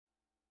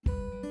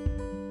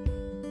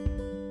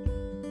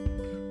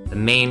The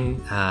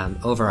main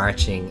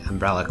overarching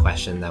umbrella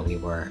question that we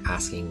were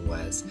asking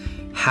was,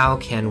 how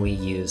can we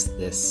use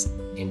this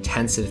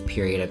intensive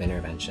period of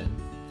intervention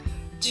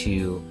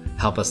to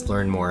help us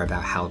learn more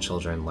about how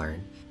children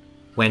learn?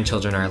 When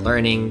children are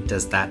learning,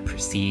 does that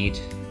precede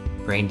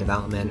brain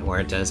development,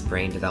 or does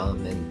brain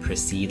development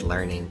precede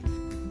learning?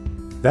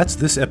 That's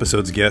this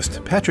episode's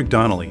guest, Patrick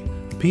Donnelly,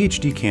 a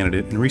PhD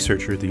candidate and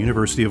researcher at the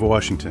University of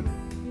Washington.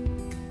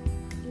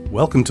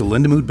 Welcome to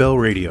Lindamood-Bell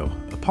Radio,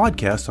 a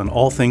podcast on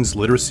all things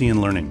literacy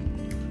and learning.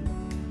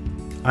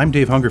 I'm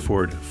Dave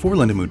Hungerford for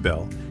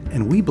Lindamood-Bell,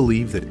 and we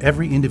believe that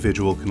every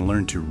individual can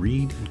learn to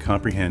read and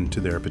comprehend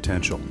to their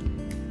potential.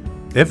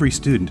 Every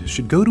student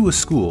should go to a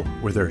school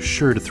where they're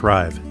sure to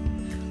thrive.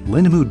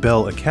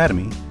 Lindamood-Bell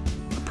Academy,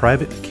 a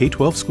private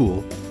K-12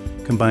 school,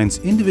 combines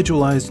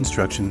individualized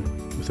instruction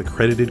with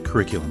accredited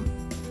curriculum.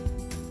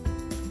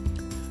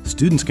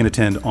 Students can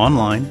attend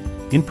online,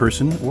 in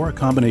person, or a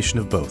combination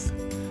of both.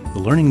 The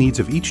learning needs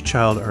of each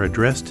child are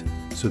addressed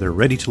so they're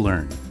ready to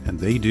learn, and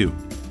they do.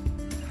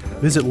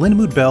 Visit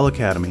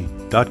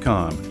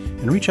lindamoodbellacademy.com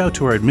and reach out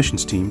to our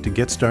admissions team to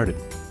get started.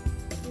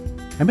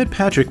 I met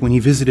Patrick when he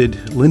visited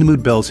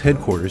Lindamood-Bell's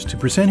headquarters to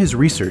present his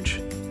research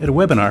at a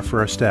webinar for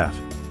our staff.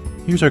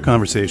 Here's our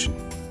conversation.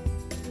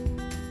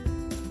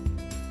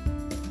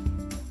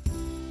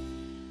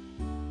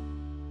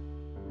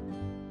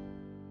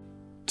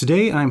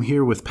 Today I'm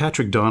here with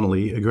Patrick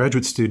Donnelly, a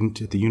graduate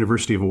student at the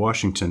University of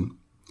Washington.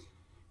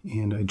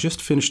 And I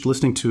just finished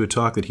listening to a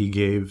talk that he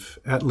gave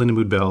at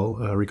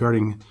Lindamood-Bell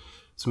regarding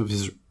some of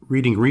his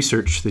reading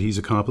research that he's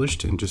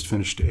accomplished, and just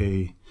finished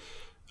a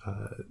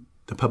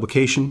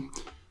publication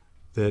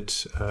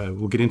that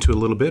we'll get into a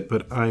little bit.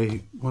 But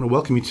I want to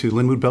welcome you to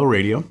Lindamood-Bell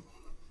Radio.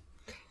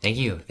 Thank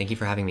you. Thank you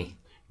for having me.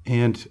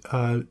 And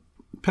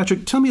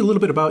Patrick, tell me a little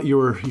bit about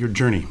your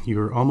journey.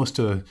 You're almost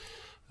you're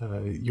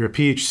a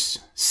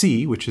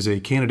PhD, which is a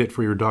candidate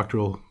for your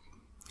doctoral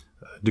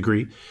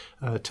degree.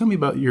 Tell me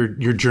about your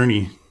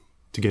journey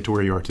to get to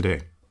where you are today.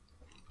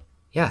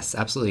 Yes,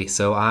 absolutely.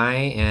 So I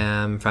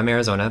am from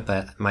Arizona,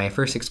 but my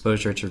first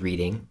exposure to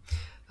reading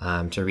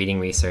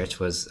research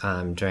was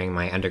during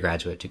my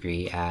undergraduate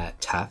degree at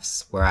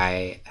Tufts, where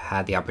I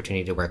had the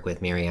opportunity to work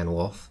with Maryanne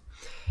Wolf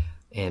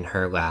in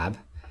her lab.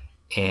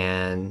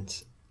 And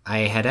I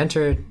had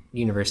entered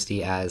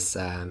university as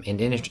an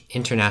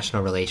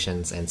international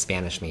relations and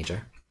Spanish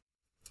major.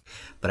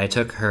 But I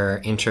took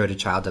her Intro to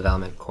Child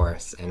Development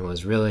course and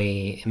was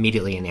really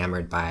immediately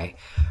enamored by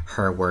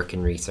her work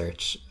and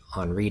research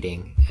on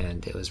reading.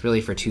 And it was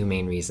really for two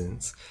main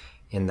reasons,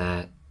 in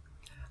that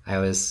I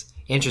was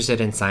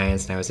interested in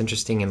science and I was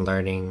interested in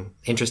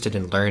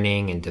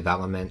learning and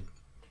development.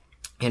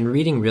 And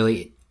reading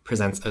really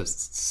presents a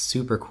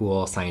super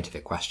cool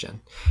scientific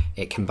question.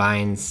 It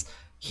combines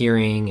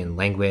hearing and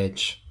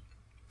language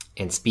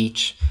and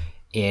speech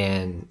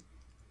in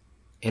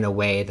a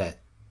way that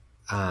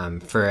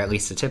for at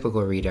least a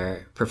typical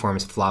reader,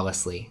 performs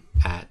flawlessly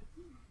at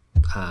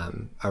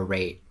a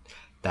rate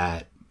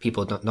that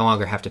people no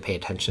longer have to pay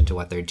attention to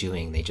what they're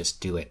doing. They just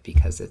do it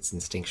because it's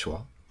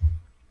instinctual.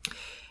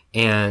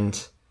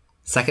 And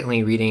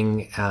secondly,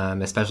 reading,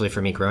 especially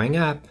for me growing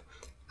up,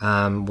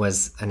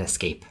 was an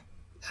escape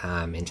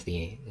into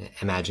the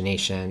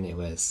imagination. It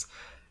was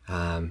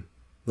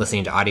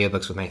listening to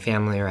audiobooks with my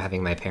family, or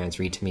having my parents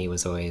read to me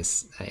was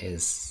always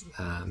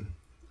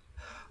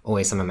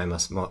some of my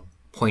most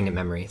poignant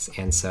memories.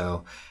 And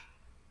so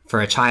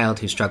for a child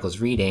who struggles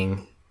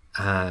reading,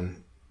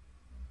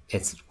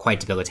 it's quite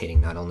debilitating,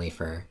 not only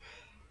for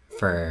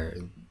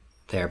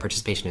their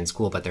participation in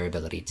school, but their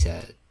ability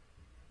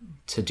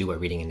to do what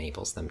reading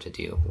enables them to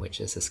do,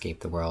 which is escape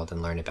the world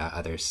and learn about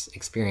others'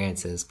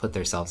 experiences, put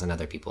themselves in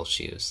other people's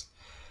shoes,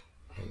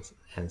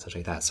 and such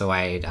like that. So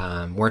I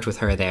worked with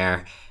her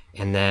there,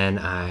 and then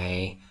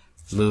I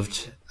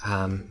moved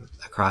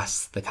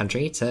across the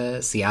country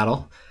to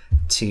Seattle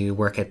to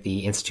work at the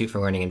Institute for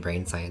Learning and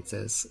Brain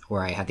Sciences,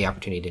 where I had the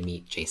opportunity to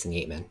meet Jason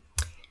Yateman.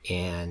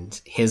 And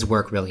his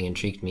work really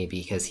intrigued me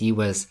because he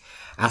was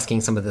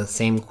asking some of the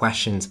same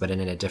questions, but in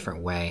a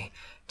different way,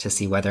 to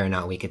see whether or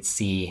not we could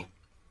see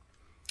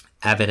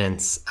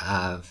evidence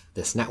of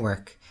this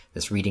network,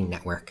 this reading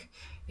network,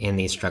 in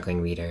these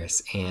struggling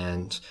readers,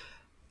 and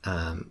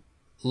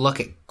look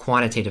at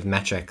quantitative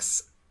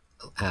metrics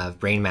of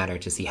brain matter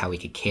to see how we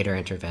could cater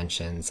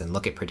interventions and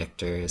look at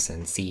predictors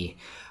and see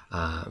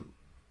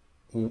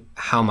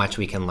how much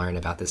we can learn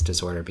about this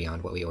disorder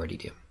beyond what we already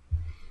do.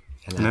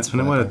 And that's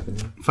when I want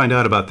to find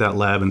out about that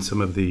lab and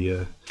some of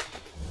the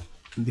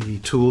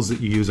tools that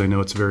you use. I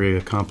know it's a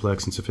very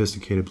complex and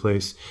sophisticated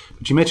place.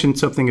 But you mentioned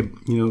something,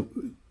 when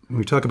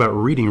we talk about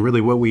reading, really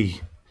what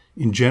we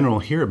in general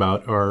hear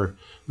about are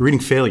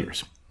reading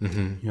failures.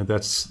 Mm-hmm.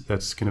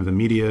 That's kind of the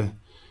media,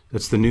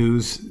 that's the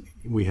news.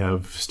 We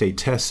have state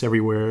tests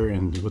everywhere,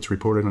 and what's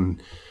reported. And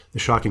the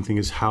shocking thing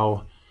is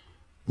how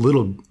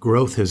little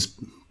growth has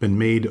been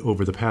made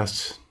over the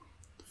past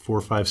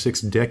 4, 5,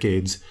 6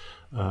 decades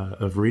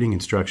of reading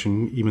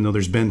instruction, even though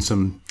there's been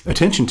some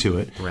attention to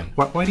it. Right.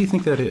 Why do you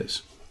think that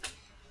is?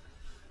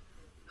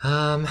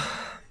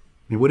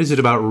 mean, what is it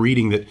about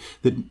reading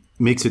that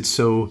makes it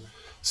so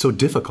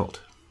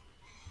difficult?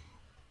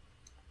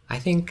 I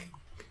think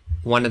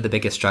one of the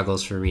biggest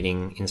struggles for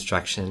reading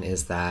instruction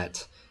is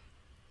that,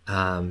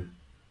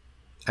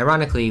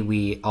 ironically,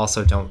 we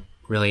also don't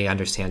really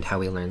understand how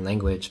we learn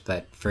language,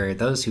 but for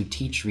those who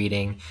teach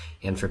reading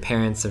and for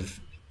parents of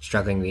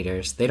struggling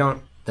readers, they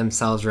don't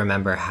themselves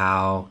remember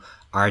how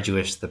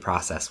arduous the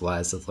process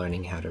was of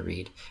learning how to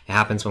read. It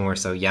happens when we're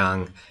so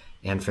young,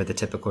 and for the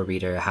typical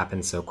reader, it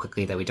happens so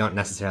quickly that we don't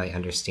necessarily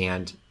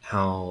understand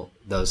how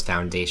those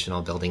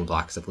foundational building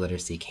blocks of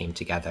literacy came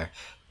together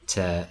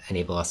to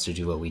enable us to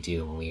do what we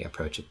do when we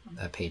approach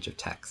a page of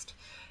text.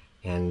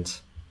 And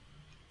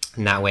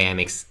in that way, it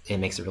makes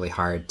it really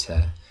hard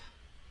to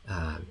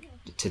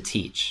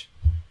teach.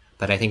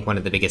 But I think one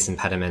of the biggest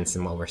impediments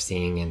in what we're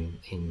seeing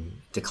in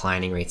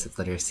declining rates of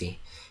literacy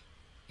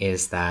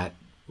is that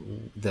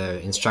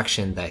the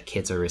instruction that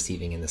kids are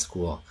receiving in the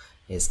school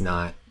is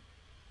not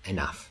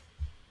enough,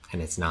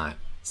 and it's not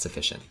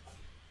sufficient.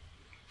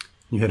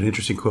 You had an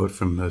interesting quote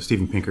from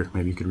Steven Pinker.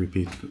 Maybe you could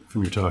repeat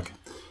from your talk.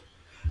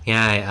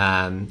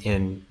 Yeah,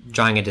 in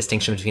drawing a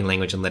distinction between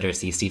language and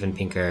literacy, Steven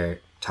Pinker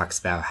talks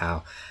about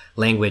how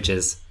language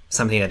is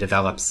something that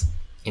develops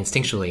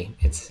instinctually.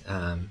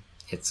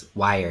 It's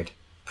wired,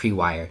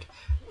 pre-wired,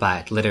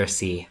 but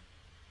literacy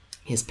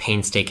is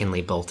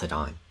painstakingly bolted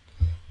on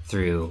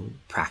through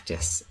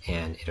practice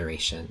and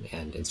iteration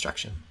and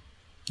instruction.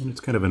 And it's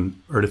kind of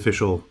an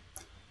artificial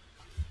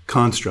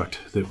construct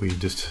that we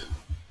just...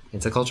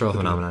 It's a cultural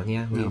phenomenon,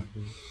 yeah.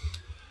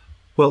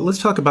 Well, let's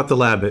talk about the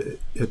lab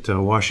at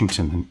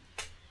Washington.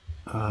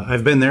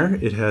 I've been there.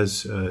 It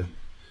has a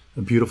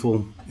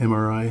beautiful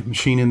MRI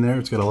machine in there.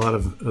 It's got a lot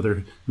of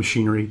other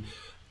machinery.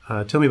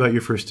 Tell me about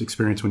your first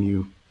experience when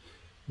you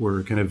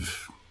were kind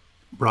of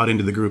brought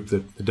into the group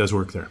that does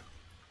work there.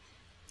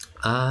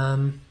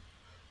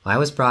 I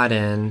was brought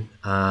in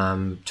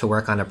to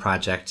work on a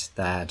project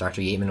that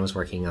Dr. Yateman was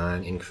working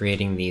on in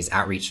creating these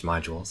outreach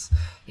modules.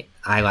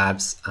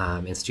 iLab's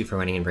Institute for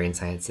Learning and Brain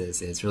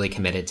Sciences is really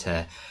committed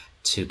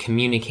to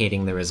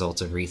communicating the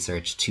results of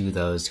research to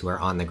those who are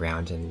on the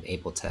ground and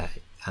able to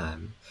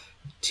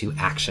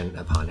action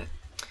upon it.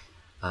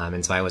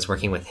 And so I was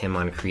working with him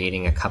on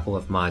creating a couple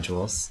of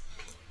modules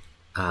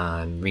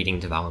on reading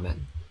development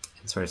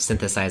and sort of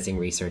synthesizing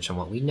research on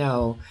what we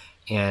know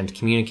and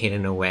communicate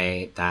in a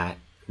way that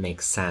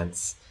makes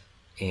sense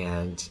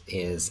and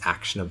is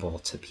actionable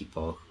to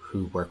people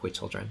who work with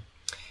children.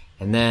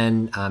 And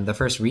then the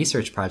first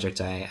research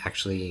project I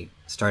actually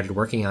started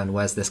working on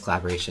was this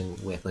collaboration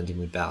with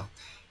Lindamood-Bell,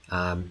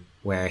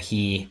 where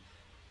he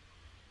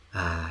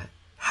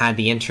had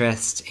the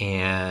interest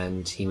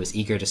and he was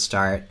eager to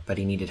start, but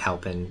he needed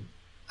help in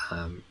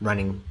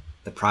running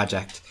the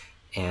project.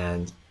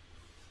 And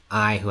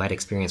I, who had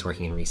experience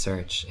working in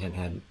research and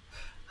had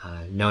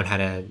known how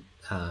to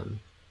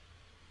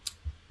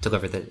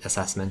deliver the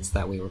assessments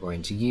that we were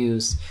going to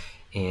use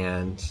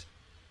and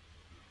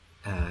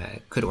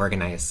could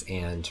organize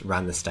and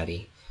run the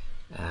study,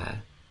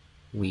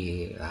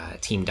 we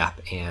teamed up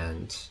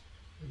and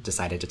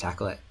decided to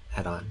tackle it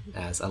head on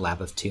as a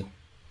lab of two.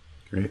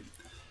 Great.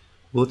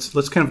 Well,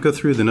 let's kind of go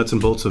through the nuts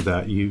and bolts of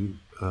that.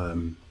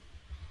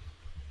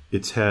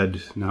 It's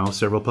had now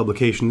several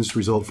publications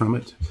result from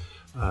it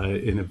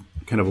in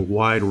a kind of a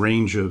wide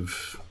range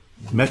of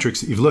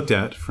metrics that you've looked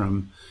at,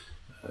 from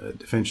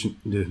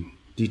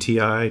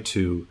DTI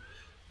to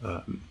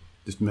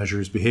just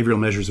behavioral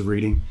measures of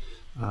reading.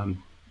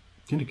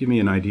 Can you give me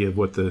an idea of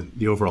what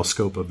the overall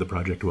scope of the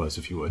project was,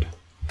 if you would?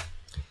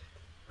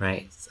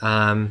 Right.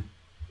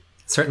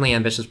 Certainly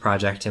ambitious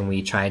project, and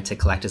we tried to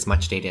collect as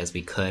much data as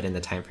we could in the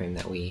time frame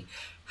that we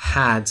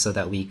had so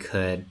that we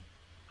could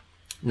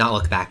not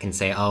look back and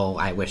say, oh,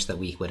 I wish that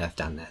we would have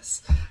done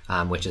this,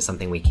 which is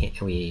something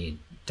we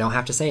don't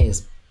have to say,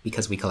 is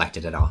because we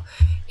collected it all.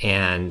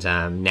 And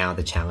now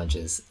the challenge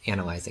is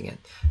analyzing it.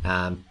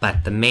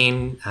 But the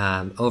main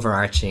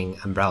overarching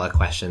umbrella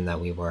question that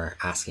we were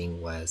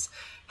asking was,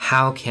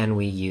 how can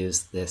we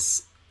use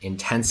this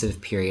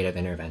intensive period of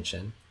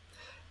intervention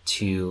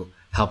to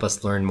help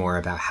us learn more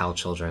about how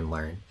children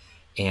learn,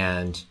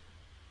 and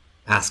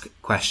ask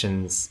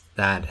questions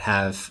that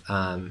have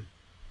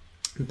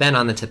been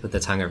on the tip of the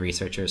tongue of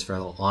researchers for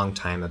a long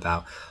time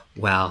about,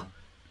 well,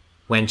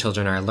 when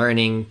children are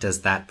learning,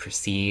 does that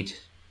precede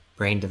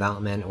brain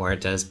development, or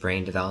does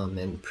brain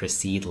development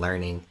precede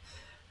learning?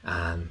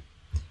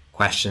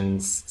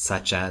 Questions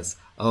such as,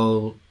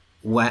 oh,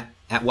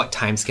 at what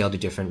time scale do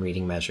different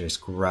reading measures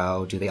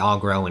grow? Do they all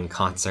grow in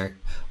concert,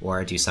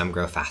 or do some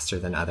grow faster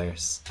than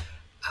others?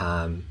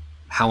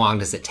 How long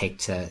does it take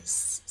to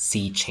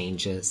see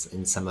changes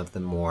in some of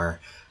the more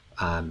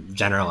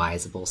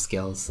generalizable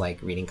skills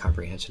like reading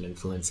comprehension and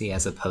fluency,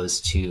 as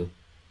opposed to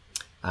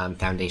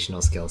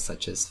foundational skills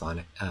such as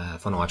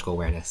phonological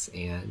awareness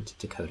and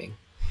decoding?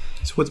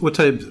 So what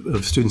type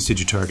of students did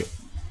you target?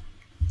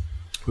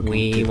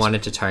 We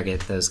wanted to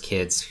target those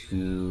kids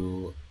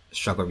who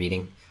struggle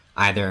reading,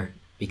 either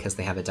because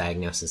they have a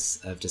diagnosis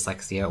of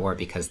dyslexia or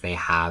because they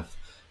have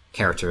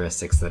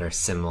characteristics that are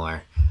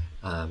similar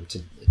to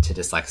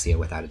dyslexia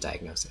without a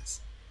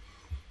diagnosis.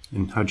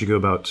 And how'd you go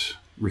about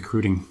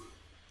recruiting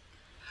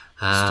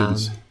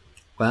students?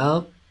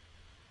 Well,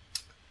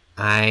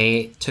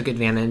 I took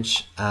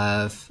advantage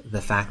of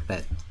the fact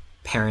that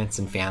parents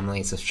and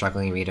families of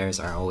struggling readers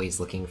are always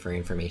looking for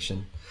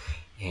information.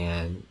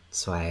 And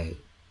so I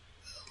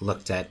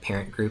looked at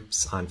parent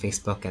groups on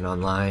Facebook and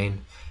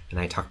online, and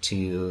I talked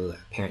to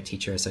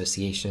parent-teacher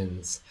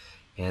associations.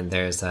 And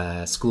there's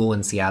a school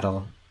in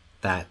Seattle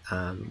that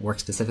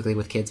works specifically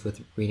with kids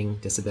with reading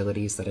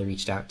disabilities that I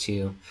reached out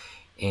to.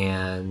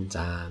 And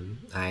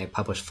I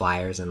published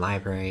flyers in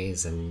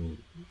libraries and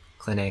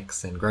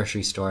clinics and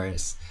grocery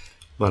stores.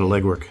 A lot of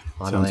legwork.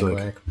 A lot of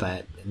legwork,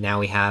 but now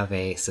we have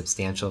a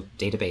substantial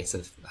database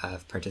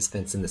of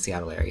participants in the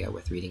Seattle area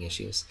with reading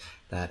issues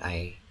that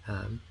I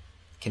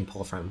can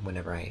pull from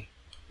whenever I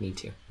need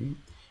to.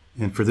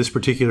 And for this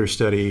particular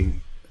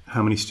study,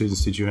 how many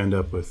students did you end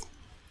up with?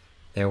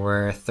 There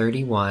were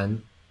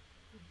 31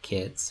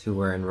 kids who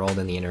were enrolled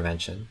in the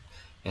intervention,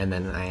 and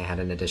then I had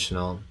an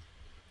additional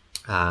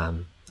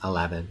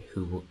 11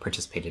 who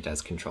participated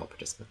as control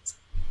participants.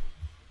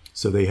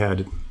 So they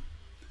had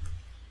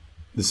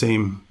the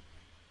same,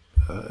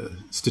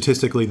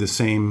 statistically the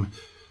same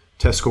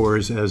test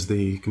scores as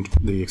the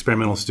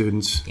experimental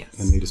students, yes.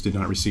 And they just did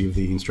not receive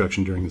the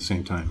instruction during the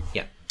same time.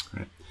 Yeah.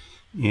 Right.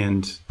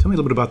 And tell me a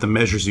little bit about the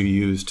measures you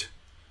used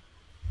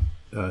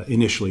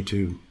initially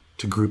to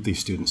group these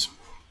students.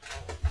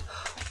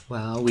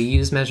 Well, we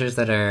use measures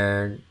that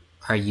are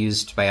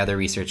used by other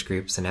research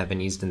groups and have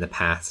been used in the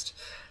past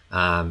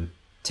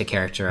to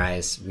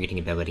characterize reading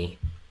ability.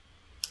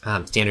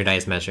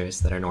 Standardized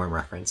measures that are norm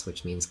reference,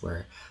 which means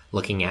we're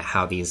looking at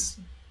how these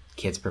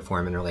kids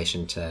perform in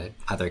relation to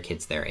other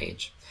kids their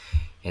age.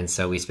 And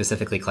so we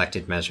specifically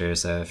collected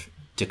measures of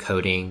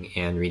decoding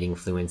and reading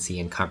fluency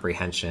and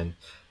comprehension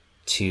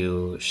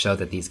to show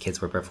that these kids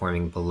were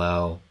performing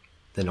below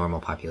the normal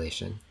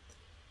population,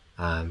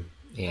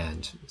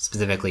 and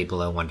specifically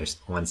below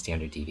one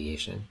standard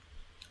deviation,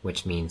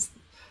 which means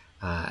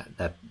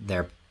that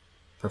they're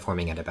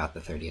performing at about the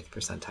 30th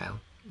percentile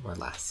or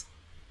less.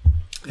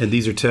 And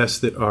these are tests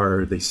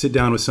that they sit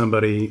down with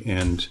somebody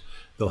and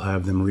they'll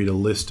have them read a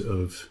list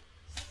of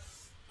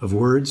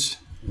words,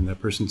 and that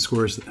person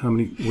scores how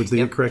many words they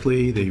get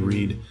correctly. They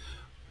read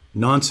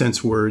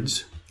nonsense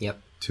words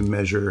to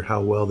measure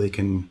how well they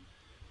can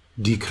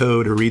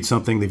decode or read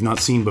something they've not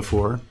seen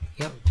before.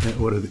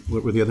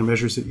 What were the other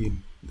measures that you,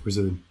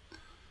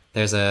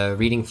 There's a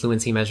reading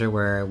fluency measure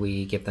where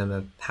we give them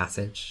a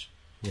passage.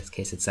 In this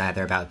case, it's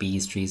either about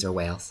bees, trees, or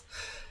whales.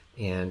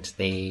 And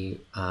they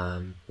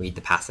read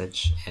the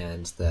passage,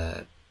 and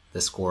the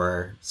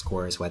scorer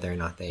scores whether or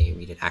not they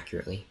read it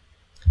accurately.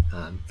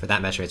 For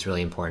that measure, it's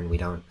really important. We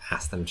don't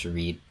ask them to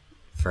read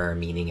for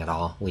meaning at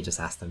all. We just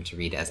ask them to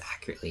read as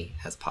accurately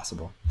as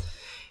possible.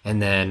 And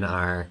then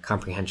our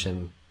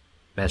comprehension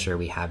measure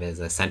we have is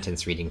a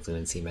sentence reading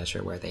fluency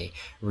measure, where they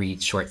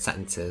read short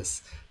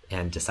sentences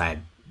and decide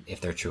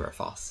if they're true or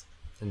false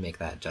and make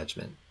that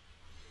judgment.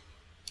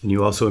 And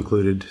you also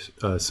included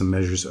some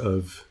measures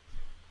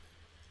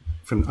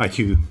from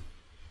IQ,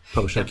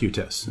 published IQ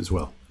tests as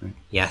well, right?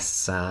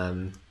 Yes.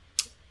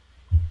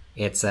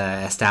 It's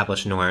an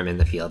established norm in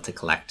the field to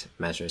collect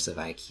measures of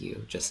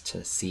IQ just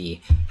to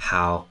see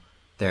how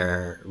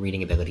their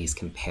reading abilities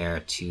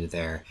compare to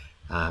their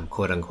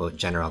quote-unquote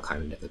general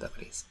cognitive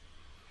abilities.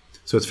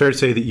 So it's fair to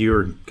say that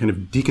you're kind of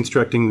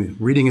deconstructing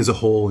reading as a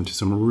whole into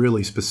some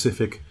really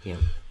specific,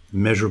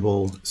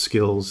 measurable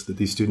skills that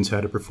these students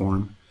had to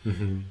perform.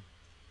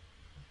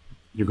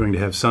 You're going to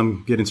have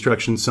some get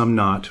instruction, some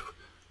not.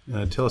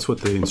 Tell us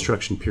what the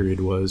instruction period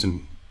was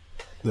and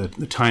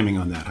the timing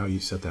on that, how you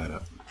set that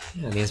up.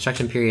 Yeah, the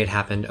instruction period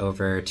happened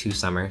over 2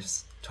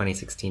 summers,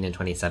 2016 and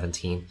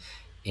 2017,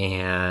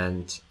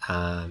 and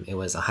it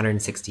was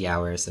 160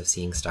 hours of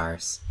seeing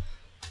stars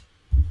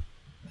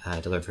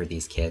delivered for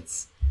these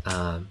kids.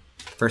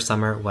 First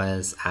summer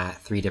was at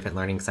 3 different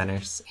learning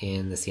centers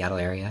in the Seattle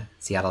area,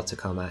 Seattle,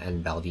 Tacoma,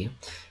 and Bellevue.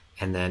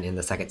 And then in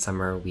the second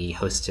summer, we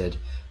hosted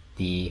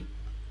the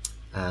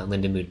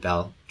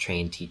Lindamood-Bell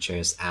trained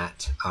teachers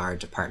at our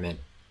department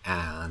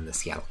on the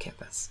Seattle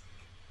campus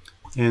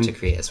to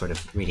create a sort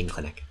of reading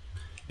clinic.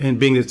 And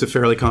being that it's a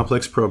fairly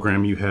complex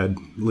program, you had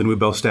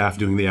Lindamood-Bell staff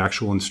doing the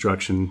actual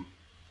instruction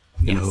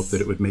in the hope that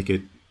it would make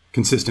it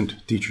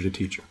consistent teacher to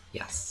teacher.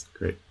 Yes.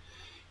 Great.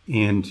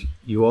 And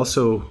you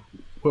also,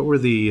 what were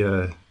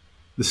the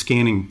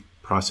scanning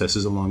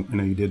processes along? I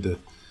know you did the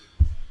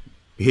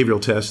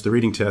behavioral test, the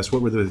reading test.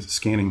 What were the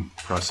scanning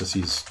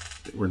processes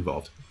that were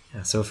involved?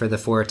 Yeah, so for the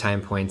 4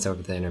 time points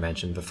over the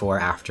intervention, before,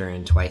 after,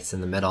 and twice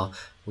in the middle,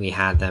 we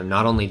had them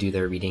not only do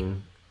their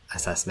reading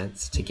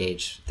assessments to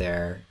gauge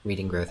their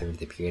reading growth over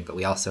the period, but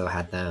we also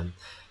had them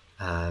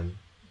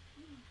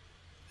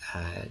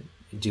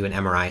do an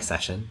MRI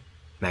session,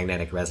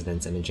 magnetic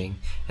resonance imaging,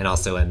 and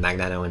also a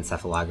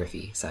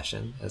magnetoencephalography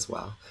session as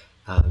well.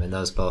 And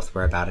those both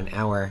were about an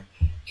hour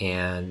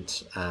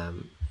and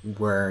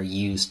were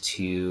used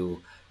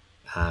to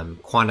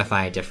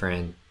quantify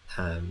different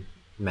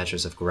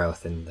measures of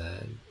growth in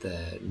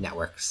the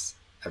networks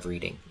of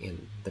reading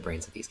in the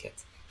brains of these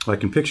kids. Well, I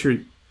can picture a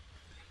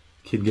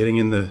kid getting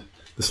in the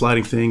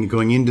sliding thing,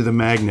 going into the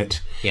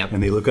magnet, Yep.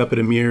 and they look up at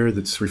a mirror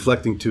that's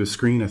reflecting to a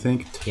screen, I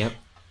think. Yep.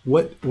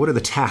 What are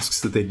the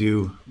tasks that they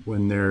do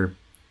when they're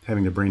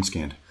having their brain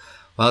scanned?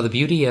 Well, the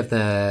beauty of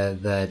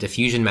the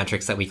diffusion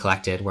metrics that we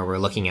collected, where we're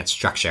looking at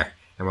structure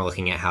and we're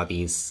looking at how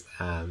these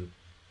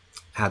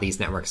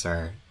networks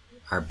are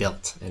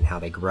built and how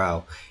they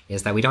grow,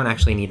 is that we don't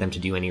actually need them to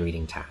do any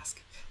reading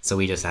task. So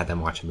we just had them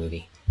watch a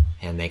movie,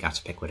 and they got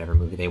to pick whatever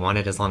movie they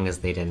wanted as long as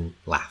they didn't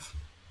laugh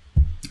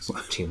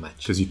too much.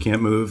 Because you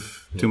can't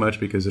move too much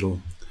because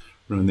it'll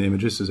ruin the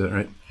images. Is that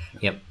right?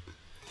 Yep.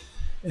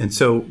 And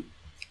so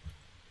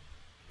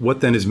what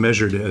then is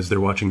measured as they're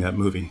watching that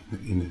movie,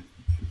 in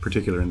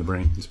particular in the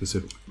brain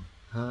specifically?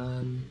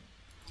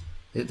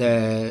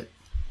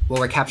 What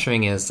we're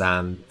capturing is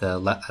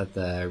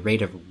the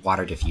rate of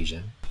water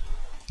diffusion.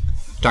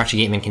 Dr.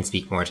 Gateman can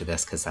speak more to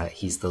this because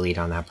he's the lead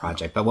on that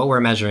project. But what we're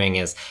measuring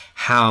is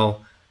how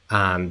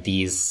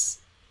these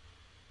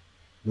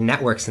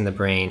networks in the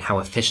brain, how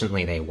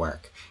efficiently they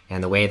work.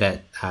 And the way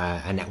that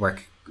a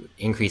network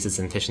increases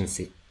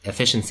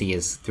efficiency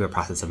is through a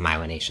process of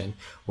myelination,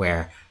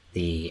 where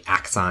the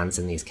axons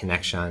in these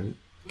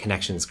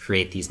connections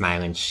create these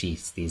myelin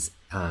sheaths, these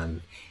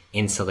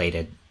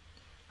insulated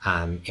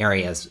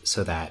areas,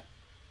 so that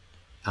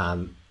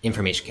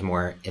information can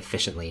more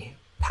efficiently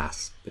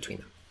pass between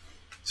them.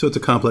 So it's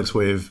a complex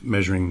way of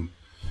measuring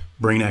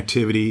brain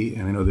activity.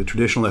 And I know the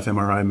traditional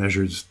fMRI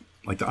measures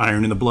like the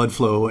iron in the blood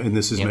flow, and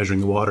this is measuring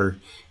the water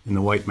in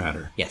the white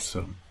matter. Yes.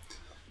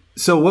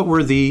 So what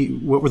were the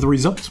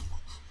results?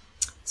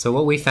 So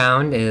what we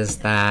found is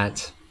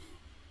that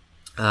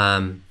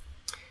the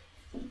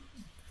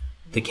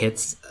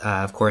kids,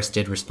 of course,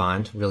 did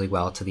respond really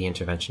well to the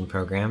intervention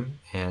program,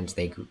 and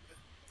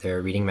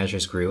their reading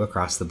measures grew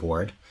across the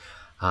board.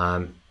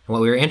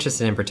 What we were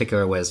interested in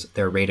particular was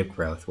their rate of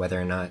growth, whether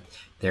or not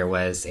there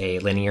was a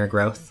linear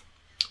growth,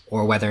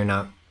 or whether or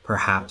not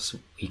perhaps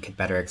we could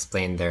better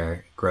explain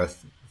their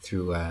growth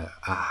through a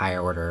higher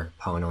order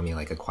polynomial,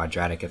 like a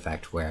quadratic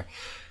effect, where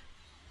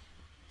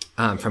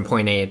from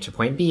point A to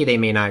point B, they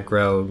may not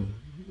grow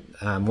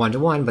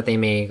 1-to-1, but they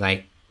may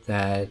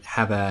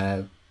have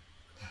a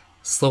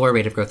slower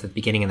rate of growth at the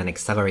beginning and then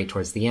accelerate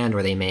towards the end,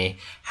 or they may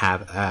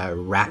have a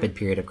rapid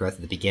period of growth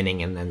at the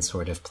beginning and then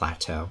sort of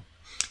plateau.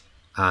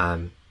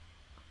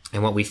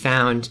 And what we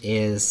found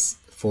is,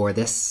 for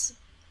this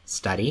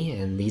study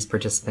and these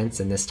participants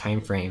in this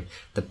time frame,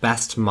 the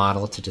best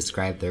model to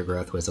describe their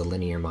growth was a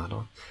linear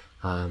model,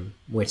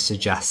 which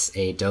suggests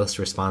a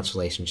dose-response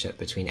relationship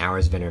between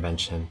hours of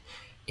intervention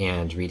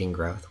and reading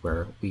growth,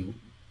 where we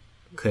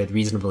could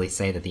reasonably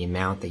say that the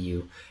amount that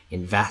you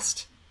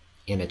invest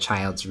in a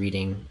child's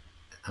reading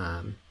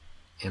and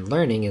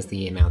learning is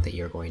the amount that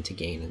you're going to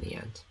gain in the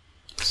end.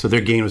 So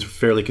their gain was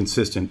fairly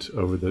consistent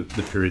over the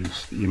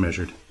periods that you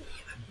measured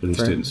for these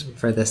students?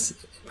 For this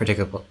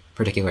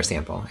particular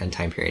sample and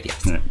time period,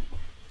 yes. All right.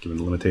 Given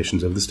the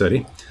limitations of the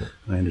study,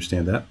 I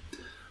understand that.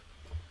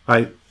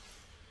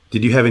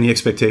 Did you have any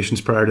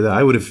expectations prior to that?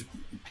 I would have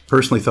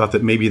personally thought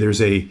that maybe there's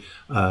the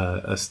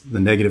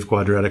negative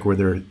quadratic where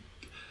they're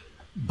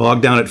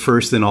bogged down at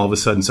first, then all of a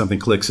sudden something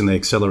clicks and they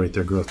accelerate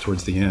their growth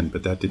towards the end,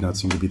 but that did not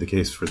seem to be the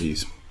case for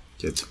these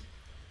kids.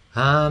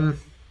 I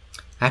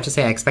have to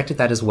say I expected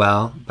that as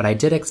well, but I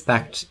did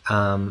expect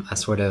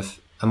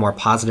a more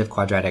positive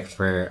quadratic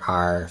for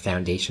our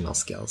foundational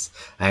skills.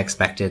 I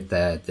expected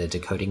the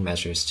decoding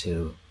measures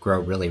to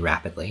grow really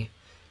rapidly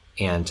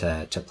and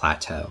to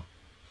plateau.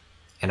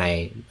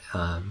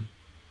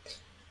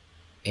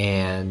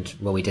 And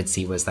what we did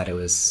see was that it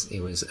was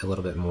a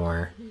little bit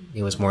more,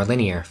 it was more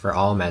linear for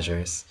all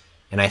measures.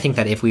 And I think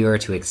that if we were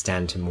to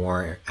extend to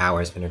more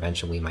hours of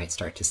intervention, we might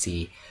start to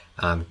see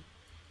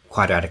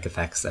quadratic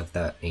effects of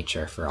that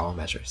nature for all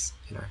measures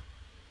in our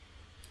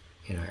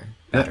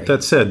battery.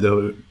 That said,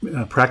 though,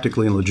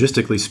 practically and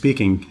logistically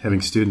speaking, having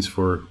students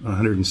for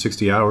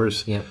 160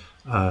 hours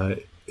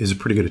is a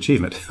pretty good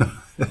achievement.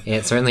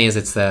 It certainly is.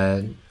 It's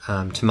to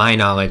my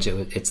knowledge,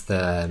 it's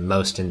the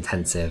most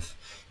intensive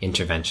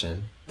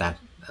intervention that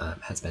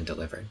has been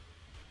delivered.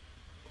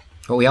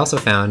 What we also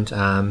found,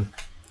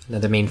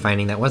 another main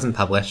finding that wasn't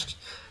published,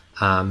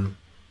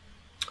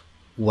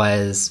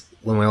 was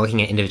when we were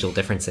looking at individual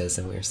differences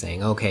and we were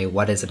saying, okay,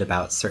 what is it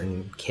about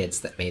certain kids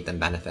that made them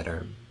benefit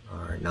or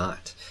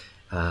not?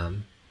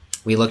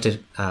 We looked at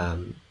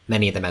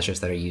many of the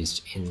measures that are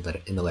used in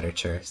the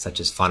literature, such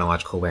as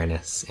phonological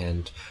awareness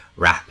and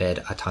rapid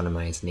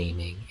autonomized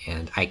naming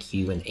and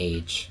IQ and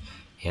age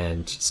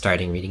and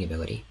starting reading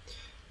ability.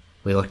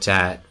 We looked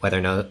at whether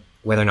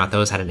or not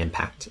those had an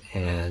impact,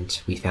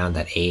 and we found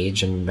that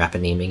age and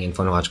rapid naming and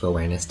phonological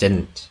awareness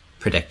didn't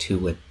predict who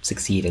would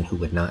succeed and who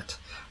would not.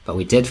 But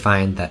we did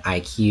find that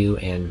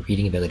IQ and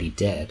reading ability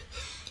did,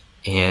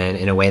 and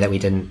in a way that we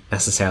didn't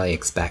necessarily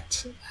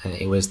expect.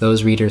 It was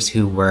those readers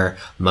who were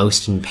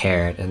most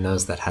impaired and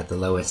those that had the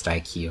lowest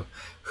IQ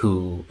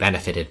who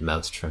benefited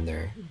most from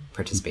their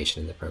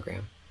participation in the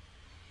program.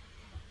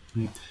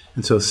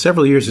 And so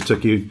several years it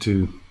took you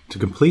to to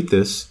complete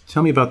this.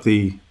 Tell me about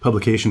the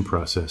publication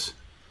process.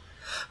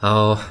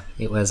 Oh,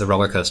 it was a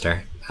roller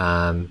coaster.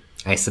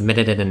 I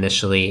submitted it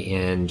initially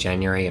in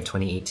January of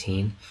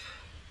 2018,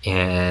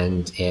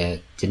 and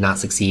it did not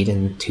succeed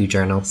in 2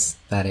 journals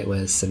that it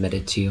was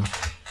submitted to.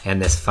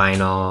 And this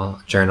final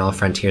journal,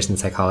 Frontiers in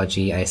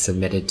Psychology, I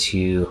submitted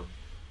to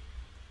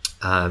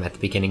at the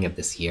beginning of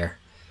this year,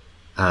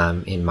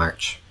 in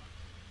March.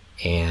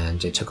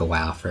 And it took a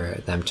while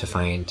for them to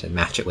find and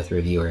match it with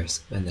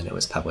reviewers, and then it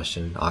was published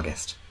in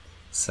August.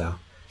 So,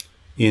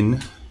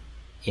 in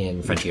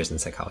Frontiers in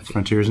Psychology.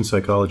 Frontiers in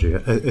Psychology.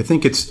 I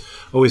think it's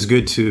always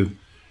good to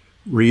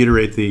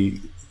reiterate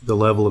the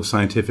level of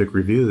scientific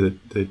review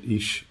that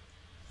each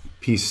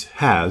piece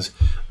has.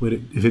 But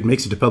if it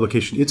makes it to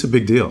publication, it's a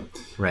big deal.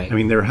 Right. I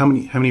mean, there are how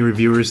many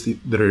reviewers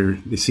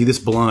they see this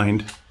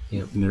blind,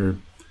 Yep. and there are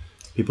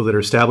people that are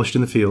established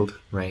in the field.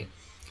 Right.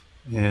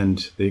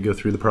 And they go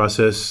through the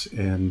process,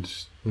 and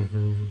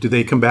do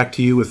they come back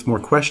to you with more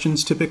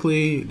questions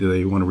typically? Do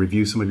they want to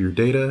review some of your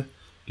data?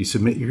 Do you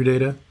submit your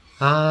data?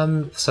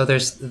 So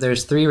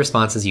there's 3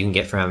 responses you can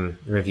get from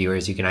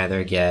reviewers. You can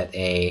either get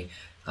a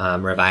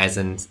revise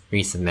and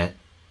resubmit,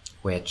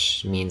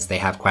 which means they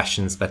have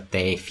questions but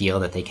they feel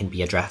that they can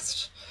be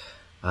addressed,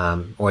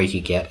 or you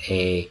could get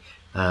a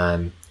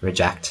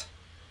reject,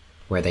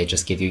 where they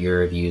just give you your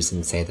reviews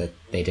and say that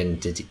they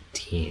didn't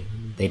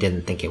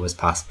think it was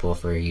possible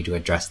for you to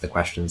address the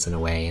questions in a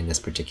way in this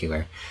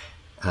particular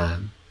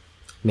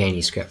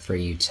manuscript for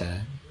you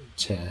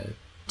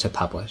to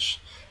publish.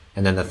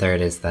 And then the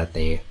third is that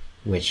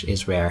which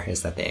is rare,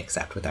 is that they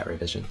accept without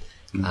revision.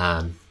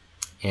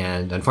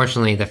 And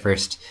unfortunately, the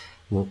first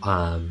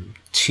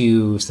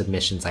 2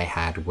 submissions I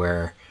had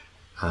were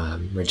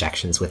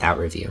rejections without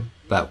review,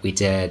 but we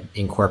did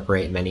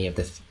incorporate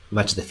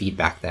much of the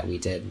feedback that we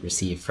did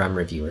receive from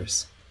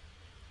reviewers.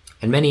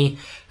 And many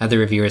of the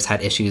reviewers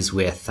had issues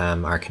with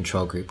our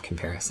control group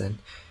comparison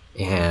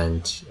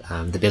and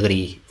the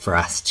ability for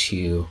us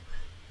to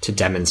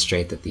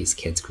demonstrate that these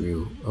kids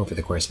grew over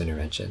the course of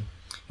intervention.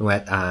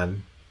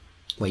 And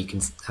what you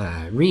can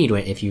read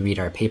if you read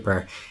our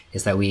paper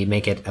is that we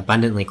make it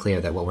abundantly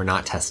clear that what we're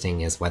not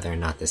testing is whether or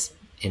not this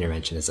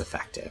intervention is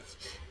effective,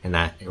 and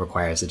that it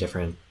requires a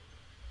different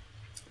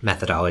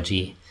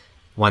methodology,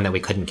 one that we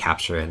couldn't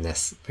capture in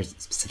this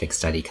specific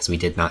study because we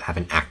did not have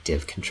an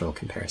active control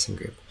comparison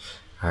group.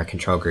 Our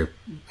control group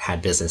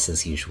had business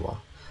as usual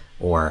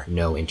or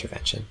no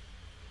intervention.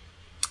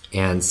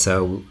 And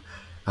so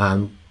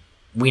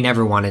we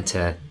never wanted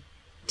to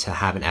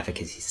have an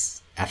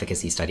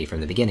efficacy study from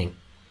the beginning,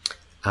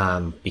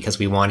 because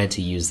we wanted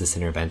to use this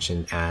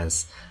intervention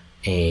as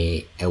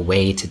a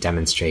way to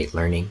demonstrate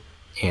learning.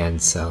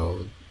 And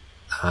so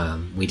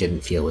we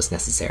didn't feel it was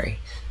necessary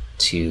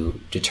to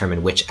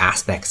determine which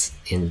aspects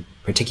in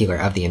particular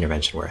of the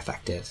intervention were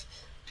effective,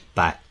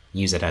 but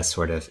use it as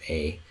sort of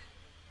a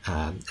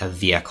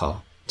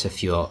vehicle to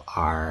fuel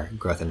our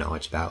growth and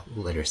knowledge about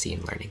literacy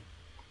and learning.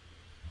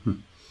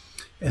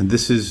 And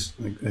this is,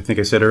 I think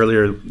I said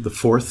earlier, the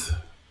 4th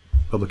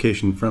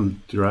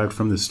publication derived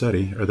from this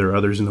study. Are there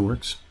others in the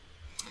works?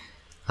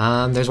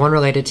 There's one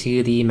related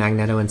to the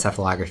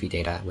magnetoencephalography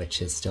data,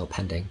 which is still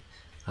pending,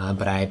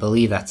 but I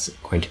believe that's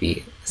going to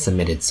be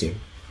submitted soon.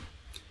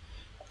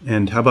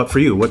 And how about for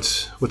you?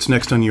 What's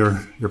next on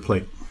your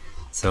plate?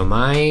 So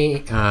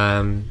my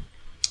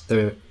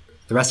the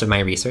rest of my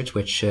research,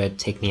 which should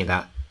take me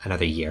about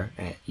another year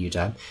at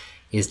UW,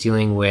 is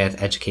dealing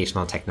with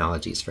educational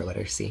technologies for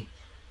literacy.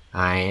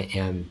 I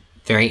am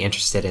very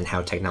interested in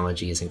how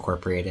technology is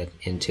incorporated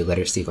into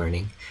literacy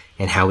learning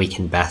and how we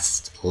can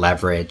best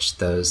leverage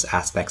those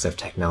aspects of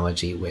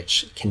technology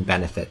which can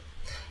benefit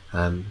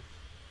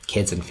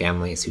kids and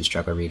families who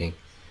struggle reading.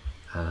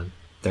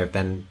 There have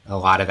been a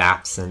lot of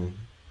apps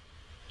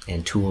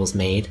and tools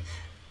made,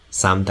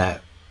 some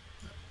that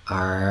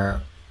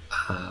are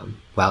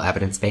well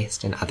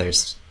evidence-based, and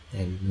others,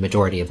 and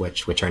majority of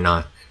which are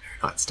not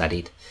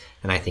studied.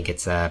 And I think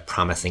it's a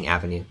promising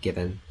avenue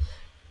given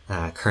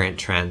current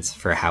trends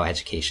for how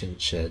education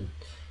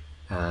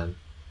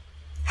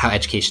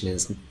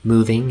is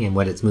moving and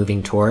what it's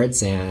moving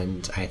towards.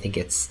 And I think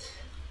it's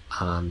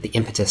the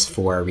impetus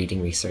for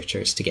reading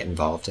researchers to get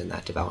involved in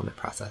that development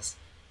process.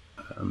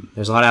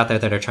 There's a lot out there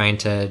that are trying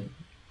to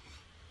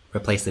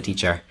replace the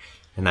teacher,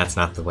 and that's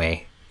not the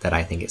way that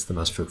I think is the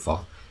most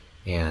fruitful.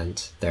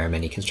 And there are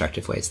many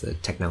constructive ways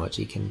that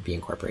technology can be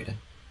incorporated.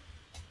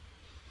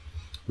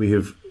 We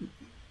have,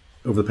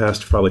 over the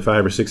past probably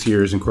 5 or 6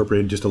 years,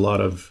 incorporated just a lot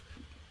of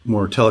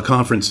more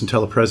teleconference and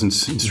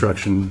telepresence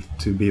instruction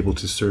to be able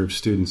to serve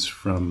students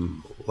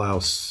from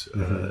Laos,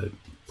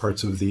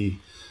 parts of the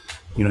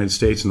United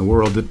States and the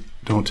world that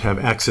don't have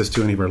access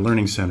to any of our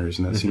learning centers,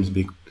 and that seems to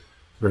be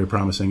very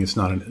promising. It's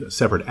not a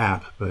separate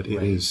app, but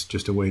it is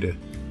just a way to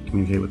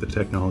communicate with the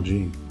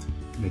technology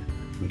and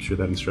make sure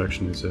that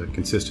instruction is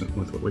consistent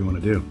with what we want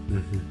to do.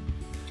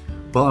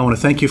 Well, I want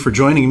to thank you for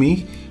joining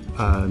me.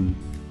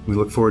 We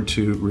look forward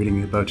to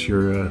reading about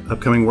your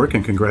upcoming work,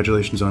 and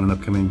congratulations on an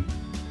upcoming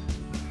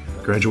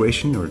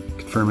graduation or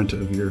conferment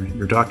of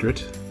your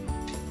doctorate.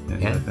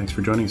 And thanks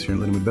for joining us here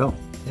at Lindamood-Bell.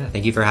 Yeah,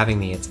 thank you for having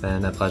me. It's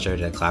been a pleasure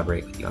to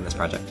collaborate with you on this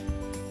project.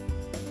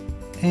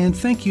 And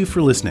thank you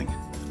for listening.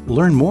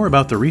 Learn more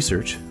about the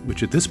research,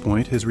 which at this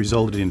point has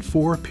resulted in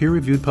 4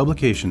 peer-reviewed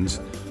publications,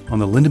 on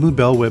the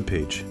Lindamood-Bell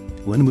webpage,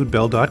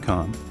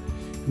 lindamood-bell.com,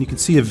 and you can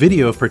see a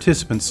video of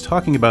participants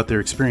talking about their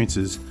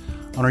experiences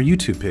on our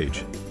YouTube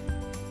page.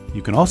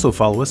 You can also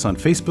follow us on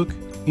Facebook,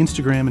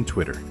 Instagram, and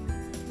Twitter.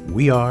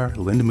 We are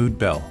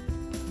Lindamood-Bell.